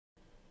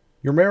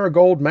Your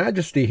Marigold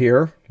Majesty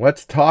here.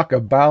 Let's talk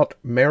about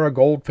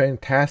Marigold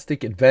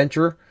Fantastic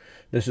Adventure.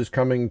 This is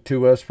coming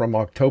to us from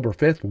October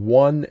 5th,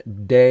 one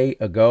day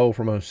ago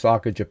from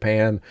Osaka,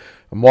 Japan.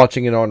 I'm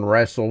watching it on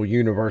Wrestle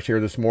Universe here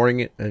this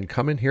morning and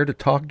coming here to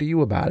talk to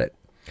you about it.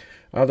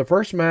 The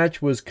first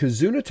match was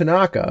Kizuna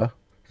Tanaka,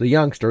 the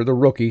youngster, the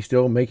rookie,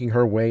 still making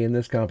her way in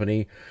this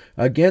company,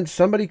 against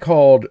somebody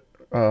called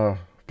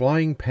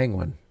Flying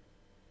Penguin.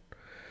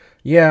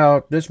 Yeah,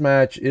 this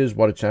match is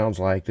what it sounds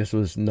like. This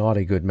was not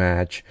a good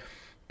match.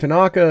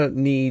 Tanaka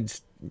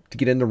needs to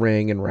get in the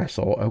ring and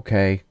wrestle.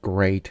 Okay,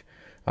 great.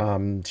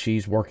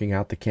 She's working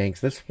out the kinks.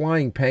 This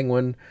Flying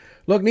Penguin,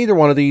 look, neither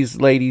one of these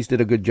ladies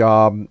did a good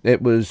job.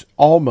 It was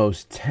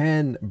almost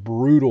 10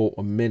 brutal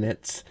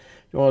minutes.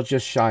 Well, it's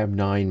just shy of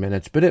 9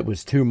 minutes, but it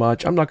was too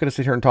much. I'm not going to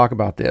sit here and talk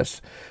about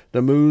this.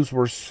 The moves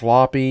were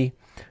sloppy.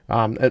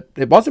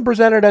 It wasn't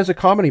presented as a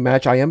comedy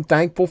match. I am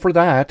thankful for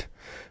that.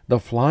 The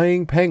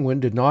Flying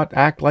Penguin did not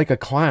act like a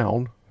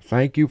clown.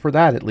 Thank you for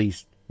that, at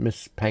least,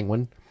 Miss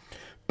Penguin.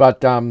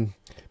 But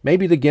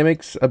maybe the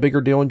gimmick's a bigger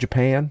deal in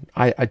Japan.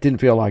 I didn't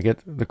feel like it.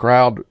 The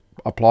crowd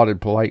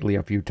applauded politely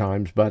a few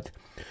times, but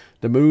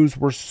the moves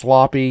were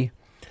sloppy,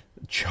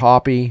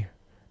 choppy,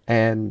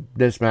 and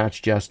this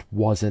match just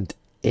wasn't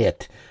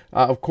it.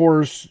 Of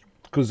course,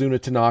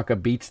 Kizuna Tanaka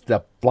beats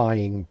the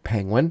Flying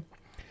Penguin,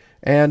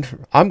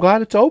 and I'm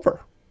glad it's over.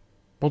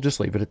 We'll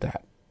just leave it at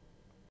that.